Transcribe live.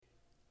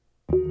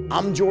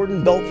I'm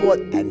Jordan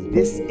Belfort, and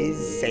this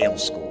is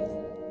Sales School.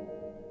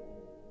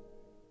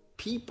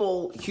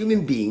 People,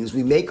 human beings,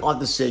 we make our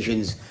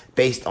decisions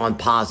based on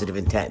positive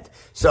intent.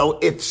 So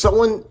if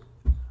someone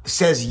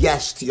says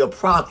yes to your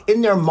product,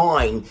 in their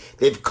mind,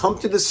 they've come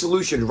to the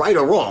solution, right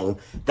or wrong,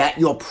 that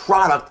your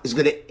product is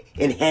going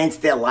to enhance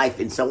their life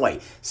in some way,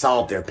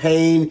 solve their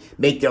pain,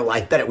 make their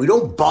life better. We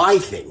don't buy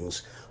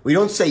things. We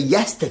don't say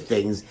yes to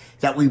things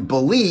that we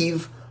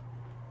believe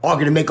are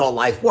going to make our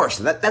life worse.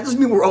 That doesn't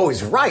mean we're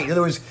always right. In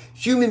other words,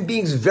 human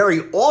beings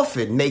very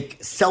often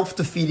make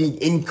self-defeating,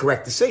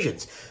 incorrect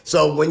decisions.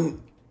 So when,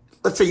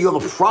 let's say you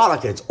have a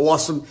product and it's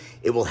awesome,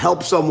 it will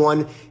help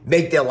someone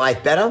make their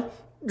life better,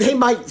 they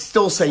might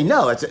still say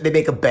no. They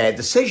make a bad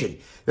decision.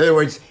 In other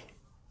words,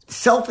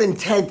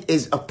 self-intent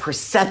is a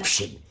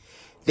perception.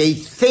 They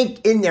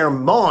think in their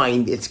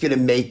mind it's going to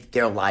make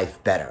their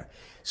life better.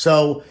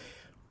 So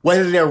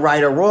whether they're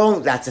right or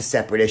wrong, that's a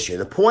separate issue.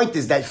 The point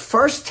is that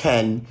first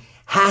 10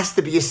 has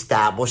to be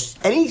established.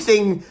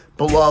 Anything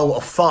below a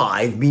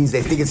 5 means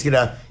they think it's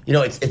gonna,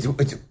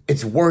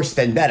 it's worse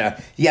than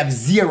better. You have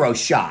zero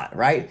shot,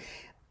 right?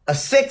 A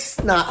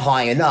 6, not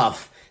high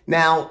enough.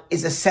 Now,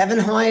 is a 7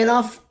 high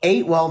enough?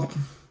 8? Well,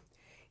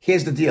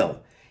 here's the deal.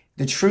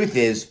 The truth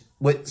is,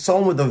 with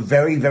someone with a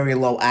very, very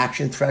low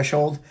action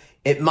threshold,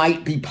 it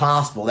might be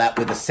possible that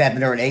with a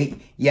 7 or an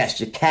 8, yes,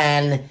 you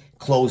can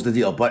close the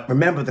deal. But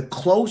remember, the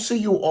closer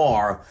you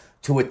are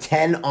to a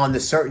 10 on the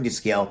certainty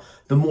scale,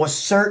 the more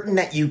certain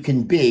that you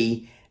can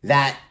be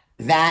that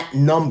that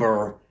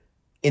number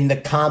in the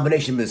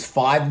combination, there's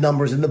 5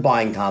 numbers in the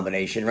buying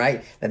combination,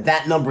 right?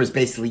 That number is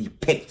basically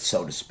picked,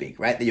 so to speak,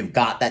 right? That you've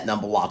got that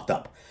number locked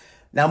up.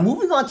 Now,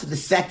 moving on to the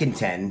second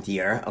 10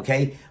 here,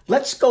 okay?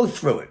 Let's go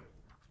through it.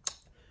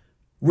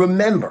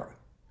 Remember,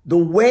 the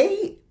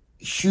way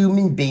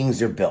human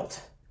beings are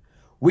built,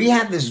 we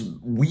have this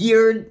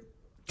weird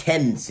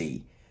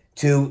tendency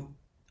to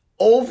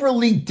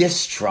overly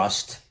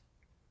distrust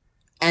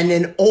and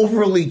then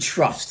overly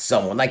trust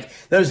someone. Like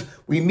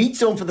we meet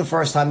someone for the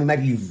first time, we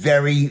might be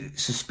very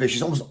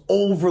suspicious, almost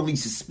overly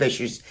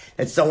suspicious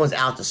that someone's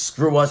out to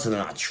screw us and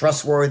they're not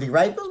trustworthy,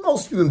 right? Because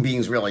most human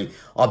beings really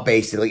are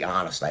basically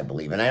honest, I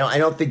believe. And I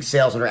don't think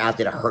salesmen are out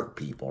there to hurt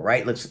people,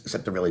 right?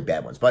 Except the really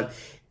bad ones. But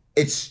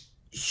it's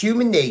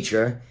human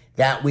nature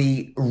that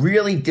we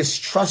really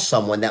distrust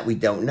someone that we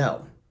don't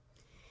know.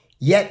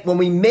 Yet when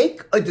we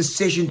make a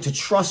decision to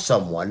trust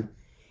someone,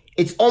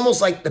 it's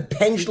almost like the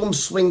pendulum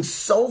swings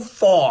so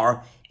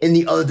far in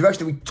the other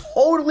direction that we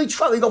totally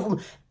trust. We go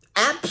from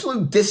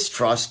absolute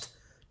distrust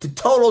to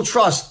total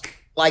trust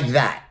like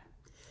that.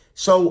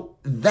 So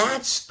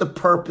that's the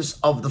purpose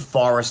of the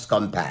Forrest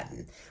Gump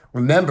pattern.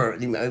 Remember,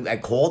 I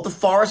call it the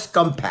Forrest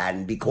Gump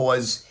pattern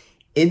because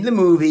in the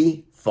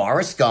movie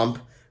Forrest Gump,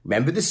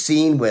 remember the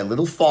scene where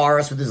little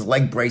Forrest with his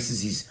leg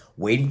braces, he's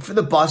waiting for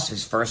the bus,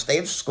 his first day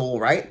of school,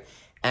 right?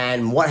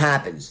 And what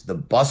happens? The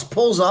bus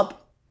pulls up.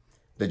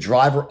 The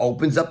driver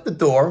opens up the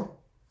door.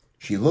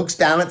 She looks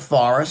down at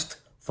Forrest.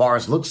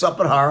 Forrest looks up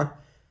at her.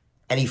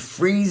 And he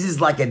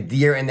freezes like a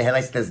deer in the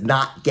headlights, does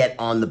not get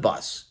on the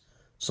bus.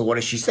 So what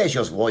does she say? She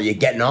goes, well, you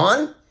getting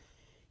on?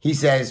 He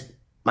says,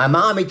 my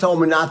mommy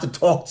told me not to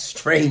talk to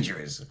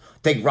strangers,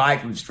 take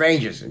rides from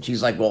strangers. And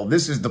she's like, well,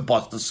 this is the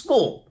bus to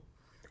school.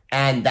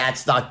 And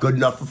that's not good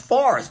enough for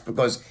Forrest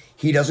because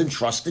he doesn't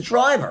trust the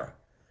driver.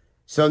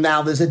 So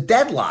now there's a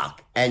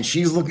deadlock. And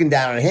she's looking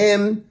down at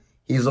him.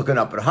 He's looking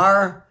up at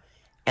her.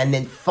 And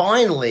then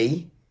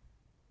finally,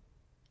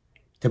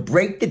 to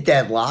break the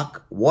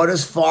deadlock, what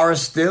does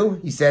Forrest do?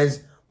 He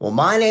says, well,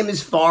 my name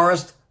is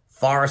Forrest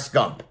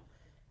Gump.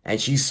 And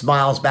she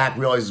smiles back,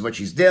 realizes what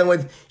she's dealing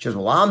with. She goes,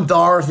 well, I'm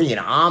Dorothy and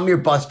I'm your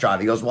bus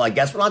driver. He goes, well, I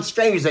guess we're not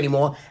strangers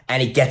anymore.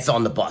 And he gets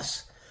on the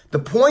bus. The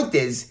point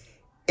is,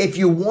 if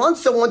you want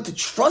someone to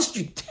trust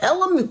you,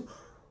 tell them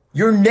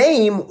your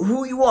name,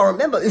 who you are.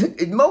 Remember,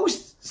 in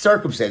most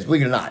circumstances,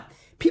 believe it or not,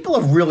 people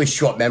have really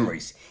short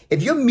memories.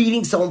 If you're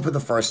meeting someone for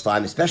the first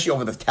time, especially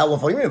over the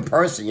telephone, even in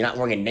person, you're not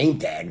wearing a name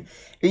tag.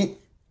 I mean,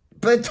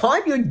 by the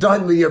time you're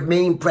done with your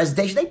main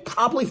presentation, they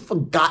probably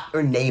forgot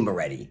your name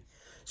already.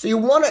 So you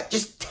want to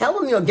just tell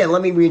them, again,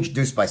 let me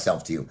reintroduce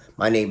myself to you.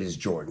 My name is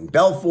Jordan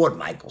Belfort,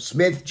 Michael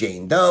Smith,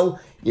 Jane Doe,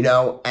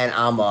 and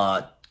I'm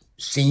a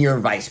senior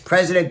vice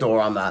president, or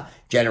I'm a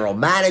general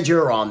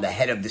manager, or I'm the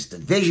head of this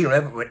division,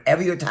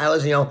 whatever your title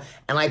is,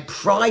 and I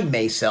pride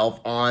myself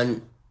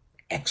on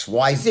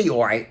XYZ,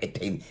 or I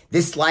paid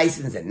this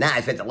license and that. I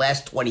spent the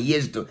last 20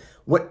 years doing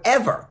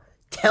whatever.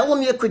 Tell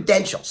them your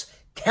credentials.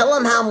 Tell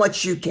them how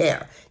much you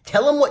care.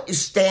 Tell them what you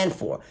stand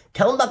for.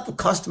 Tell them about the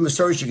customer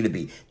service you're going to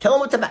be. Tell them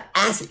what type of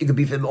asset you could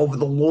be for them over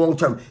the long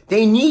term.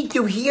 They need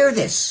to hear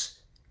this.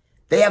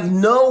 They have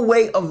no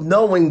way of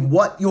knowing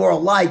what you're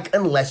like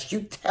unless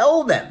you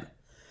tell them.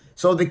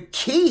 So the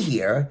key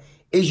here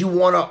is you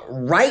want to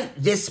write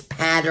this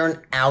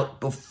pattern out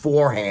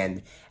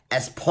beforehand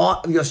as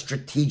part of your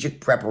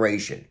strategic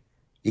preparation.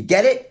 You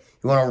get it?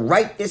 You want to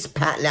write this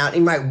pattern out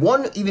and write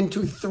 1, even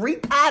 2, 3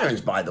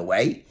 patterns, by the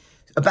way.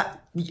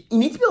 You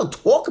need to be able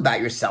to talk about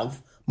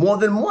yourself more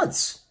than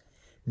once.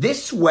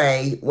 This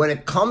way, when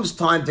it comes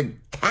time to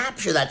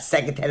capture that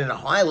second 10 at a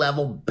high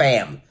level,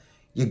 bam,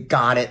 you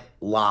got it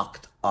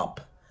locked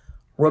up.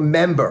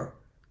 Remember,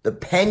 the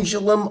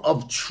pendulum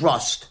of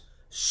trust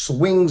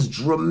swings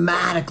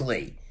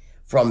dramatically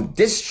from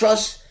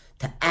distrust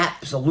to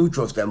absolute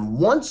trust. And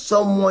once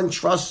someone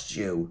trusts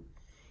you,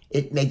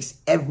 it makes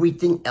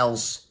everything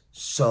else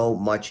so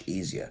much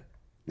easier.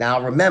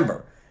 Now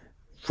remember,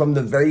 from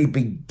the very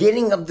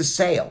beginning of the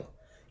sale,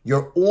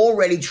 you're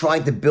already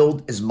trying to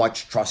build as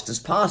much trust as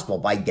possible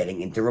by getting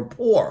into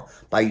rapport,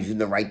 by using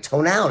the right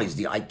tonalities,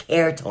 the I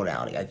care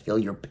tonality, I feel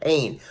your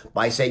pain,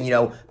 by saying,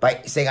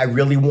 I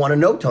really want to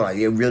know tonality,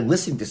 you're really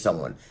listening to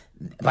someone,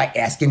 by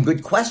asking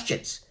good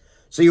questions.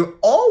 So you're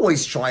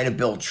always trying to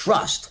build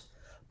trust.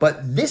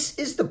 But this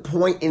is the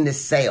point in the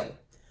sale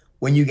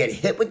when you get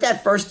hit with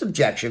that first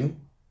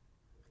objection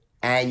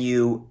and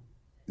you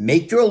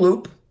make your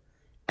loop,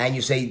 and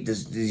you say,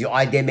 does your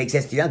idea make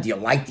sense to you? Do you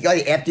like the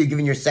idea after you're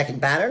giving your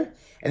second pattern?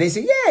 And they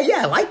say,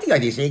 yeah, I like the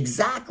idea. You say,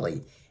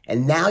 exactly.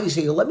 And now you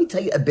say, well, let me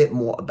tell you a bit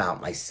more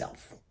about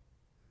myself.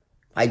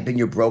 I've been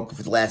your broker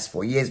for the last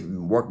 4 years. I've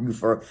been working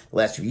for the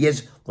last 2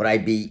 years. Would I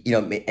be,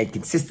 and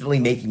consistently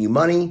making you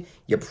money?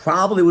 You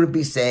probably wouldn't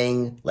be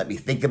saying, let me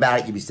think about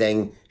it. You'd be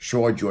saying,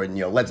 sure,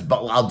 Jordan,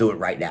 I'll do it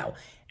right now.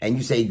 And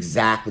you say,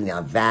 exactly.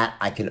 Now that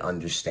I can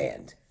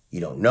understand.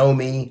 You don't know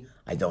me.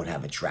 I don't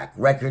have a track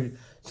record.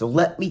 So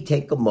let me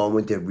take a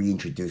moment to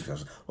reintroduce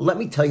myself. Well, let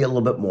me tell you a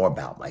little bit more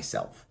about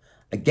myself.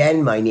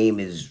 Again, my name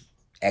is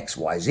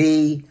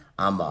XYZ.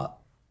 I'm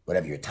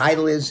whatever your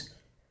title is.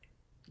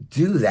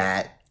 Do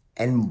that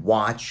and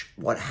watch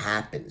what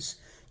happens.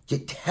 You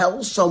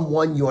tell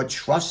someone you're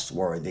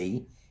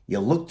trustworthy. You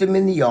look them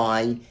in the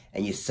eye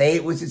and you say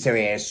it with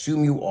sincerity. I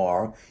assume you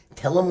are.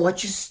 Tell them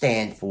what you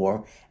stand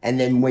for. And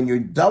then when you're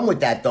done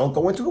with that, don't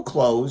go into a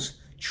close.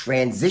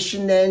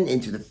 Transition then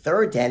into the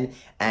third 10.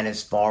 And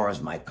as far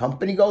as my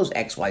company goes,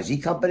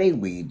 XYZ company,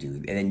 we do.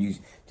 And then you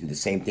do the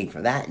same thing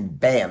for that. And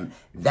bam,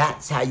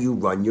 that's how you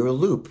run your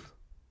loop.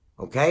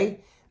 Okay?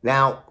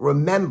 Now,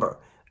 remember,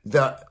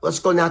 let's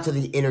go now to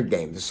the inner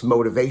game, this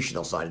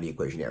motivational side of the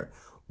equation here.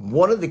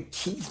 One of the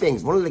key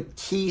things, one of the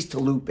keys to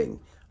looping,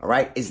 all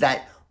right, is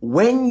that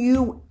when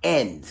you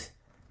end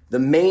the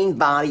main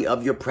body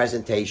of your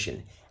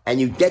presentation and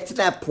you get to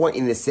that point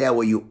in the sale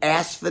where you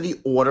ask for the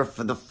order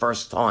for the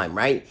first time,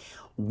 right?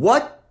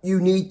 What you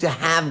need to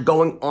have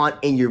going on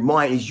in your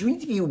mind is you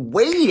need to be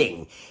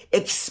waiting,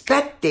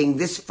 expecting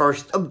this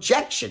first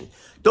objection.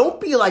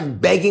 Don't be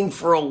like begging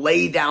for a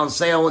lay down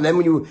sale. And then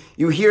when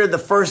you hear the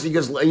first, you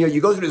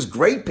go through this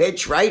great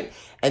pitch, right?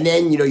 And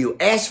then, you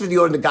ask for the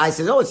order and the guy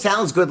says, oh, it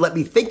sounds good. Let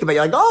me think about it.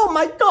 You're like, oh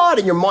my God.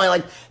 In your mind,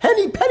 like,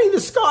 Henny Penny,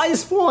 the sky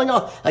is falling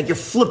off. Like you're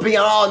flipping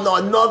out. Oh no,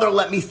 another,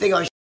 let me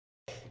think.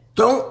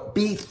 Don't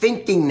be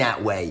thinking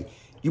that way.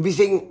 You be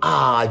thinking,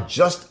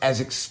 just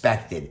as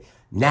expected.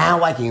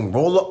 Now I can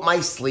roll up my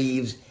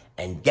sleeves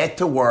and get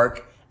to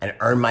work and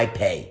earn my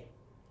pay.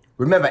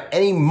 Remember,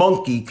 any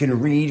monkey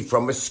can read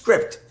from a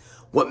script.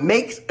 What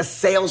makes a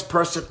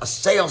salesperson,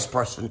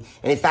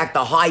 and in fact,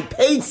 a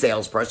high-paid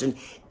salesperson,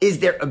 is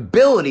their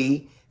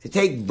ability to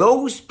take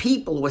those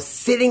people who are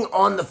sitting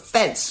on the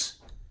fence,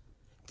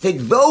 take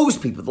those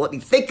people, let me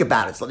think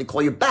about it, so let me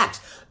call you back,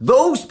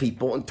 those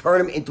people and turn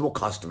them into a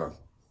customer.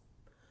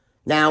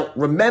 Now,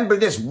 remember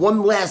this,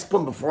 one last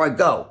point before I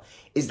go,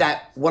 is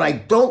that what I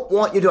don't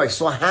want you to do, I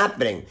saw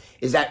happening,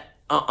 is that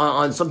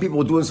on some people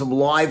were doing some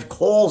live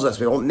calls,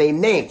 we don't name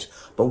names.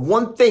 But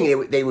one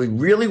thing, they were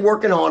really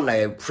working hard, and I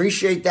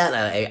appreciate that,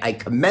 and I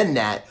commend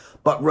that.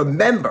 But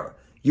remember,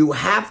 you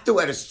have to,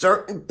 at a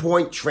certain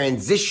point,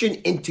 transition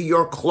into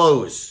your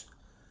close.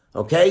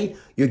 Okay?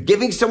 You're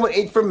giving someone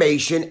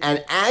information,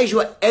 and as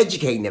you're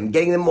educating them,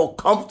 getting them more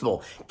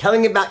comfortable,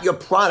 telling them about your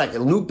product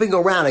and looping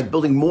around and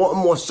building more and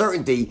more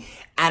certainty,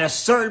 at a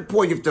certain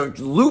point, you have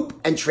to loop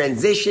and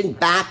transition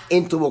back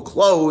into a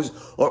close,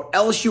 or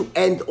else you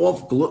end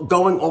off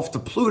going off to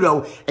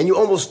Pluto and you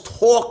almost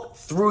talk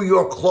through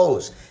your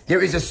close.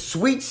 There is a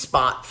sweet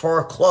spot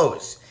for a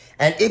close.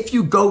 And if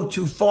you go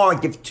too far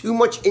and give too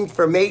much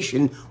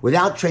information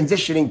without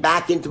transitioning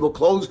back into a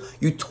close,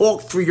 you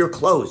talk through your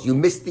close. You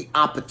miss the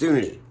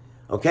opportunity.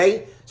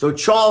 Okay? So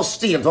Charles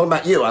Steve, I'm talking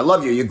about you. I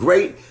love you. You're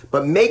great.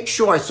 But make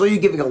sure, I saw you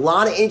giving a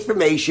lot of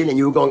information and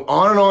you were going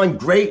on and on.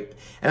 Great.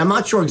 And I'm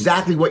not sure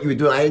exactly what you were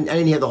doing. I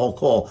didn't hear the whole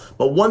call.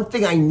 But one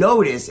thing I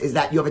noticed is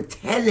that you have a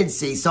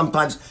tendency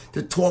sometimes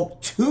to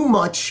talk too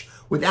much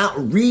without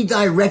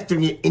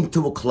redirecting it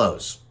into a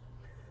close.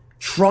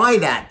 Try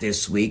that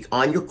this week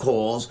on your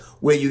calls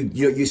where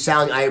you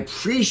sound, I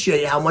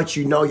appreciate how much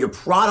you know. Your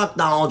product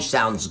knowledge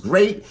sounds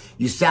great.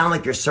 You sound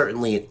like you're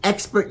certainly an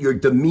expert. Your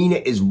demeanor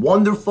is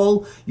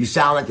wonderful. You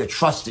sound like a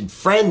trusted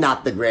friend,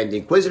 not the Grand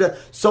Inquisitor.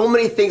 So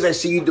many things I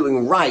see you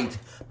doing right.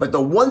 But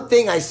the one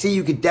thing I see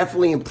you could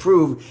definitely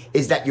improve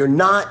is that you're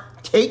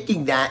not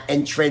taking that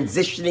and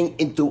transitioning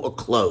into a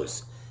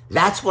close.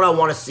 That's what I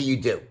want to see you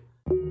do.